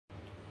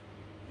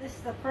This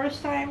is the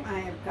first time I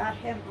have got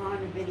him on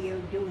a video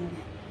doing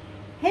it.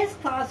 His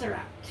claws are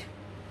out.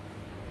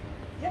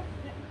 Yep.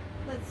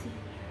 Let's see.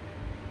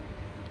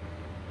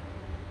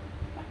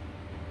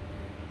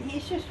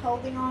 He's just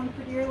holding on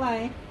for dear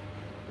life.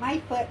 My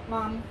foot,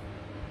 Mom.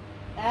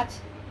 That's...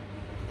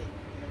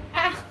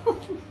 Ow!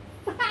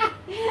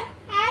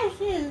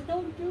 Ashes!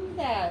 Don't do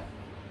that.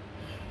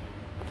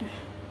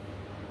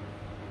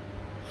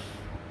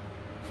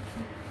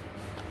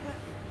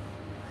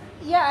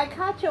 Yeah, I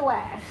caught your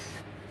ass.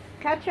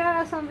 Caught your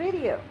ass on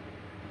video.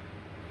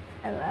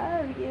 I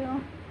love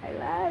you. I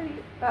love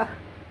you. Oh.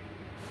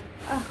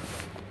 Oh.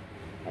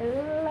 I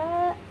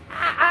love...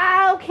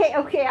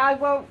 Okay, I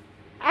won't...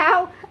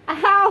 Ow!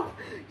 Ow!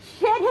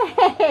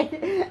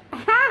 Shithead!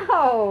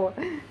 Ow!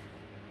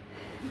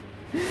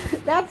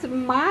 That's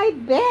my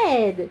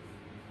bed.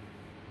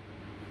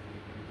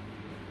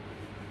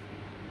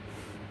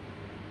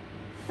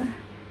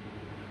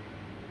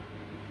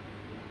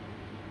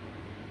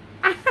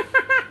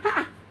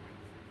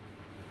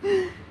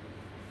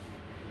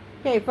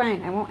 Okay,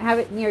 fine. I won't have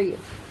it near you.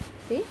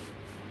 See?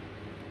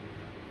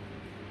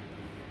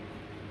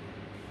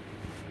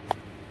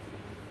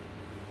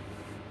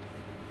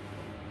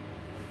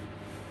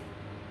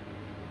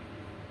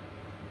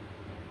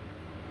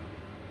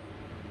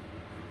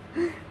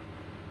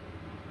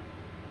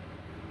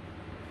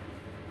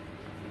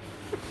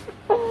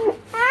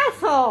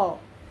 Asshole!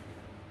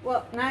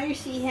 Well, now you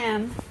see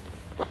him.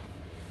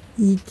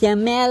 It's a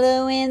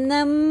Mello in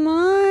the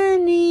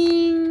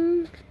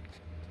morning.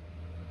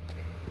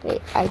 Wait,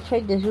 I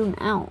tried to zoom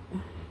out.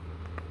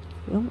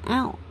 Zoom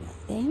out.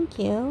 Thank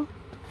you.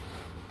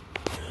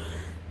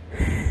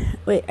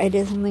 Wait, I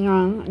did something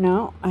wrong.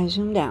 No, I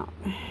zoomed out.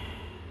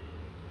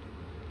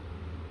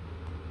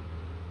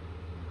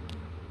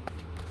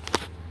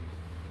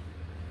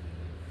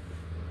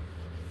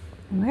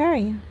 Where are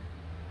you?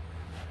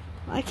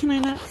 Why can I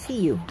not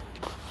see you?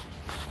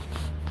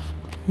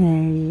 There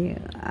you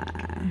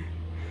are.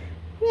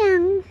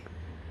 Young.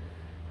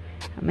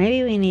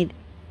 Maybe we need...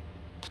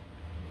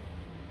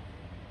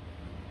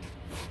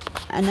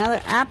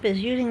 Another app is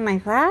using my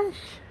flash?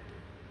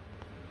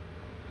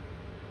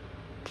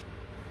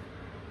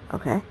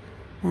 Okay.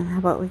 Then how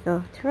about we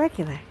go to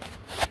regular?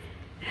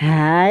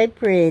 Hi,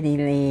 pretty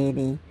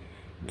lady.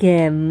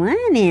 Good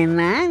morning,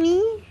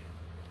 Mommy.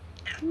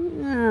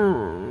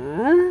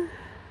 Aww.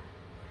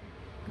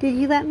 Did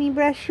you let me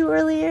brush you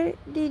earlier?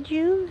 Did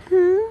you?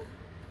 Huh?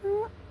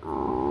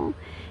 Oh,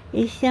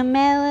 it's a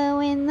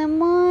Mello in the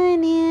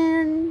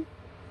morning.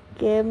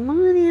 Good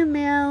morning,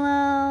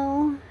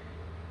 Mello.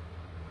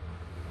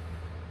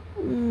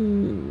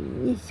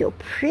 You're so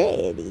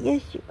pretty.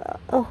 Yes, you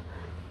are.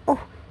 Oh,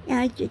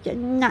 I just did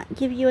not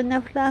give you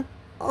enough love.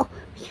 Oh,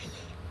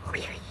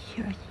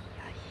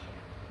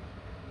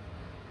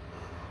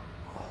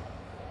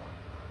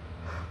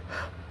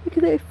 look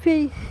at that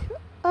face.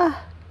 I'm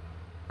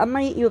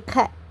gonna get you a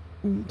cut,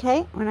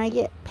 okay? When I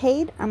get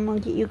paid, I'm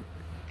gonna get you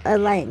a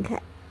lion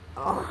cut.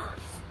 Oh,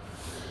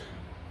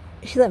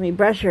 she let me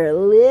brush her a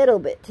little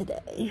bit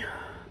today.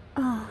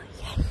 Oh,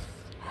 yes.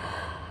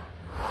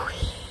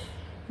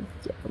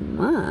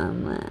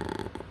 Mama.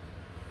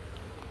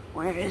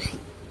 Where is he?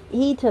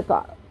 He took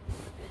off.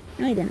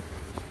 No, he didn't.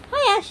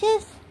 Hi,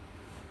 Ashes.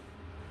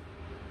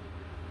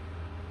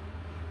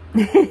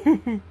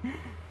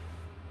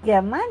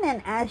 Good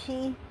morning,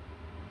 Ashy.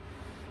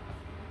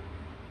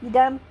 You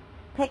done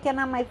picking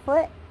on my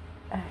foot?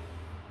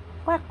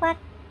 Quack, quack,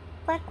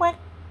 quack, quack.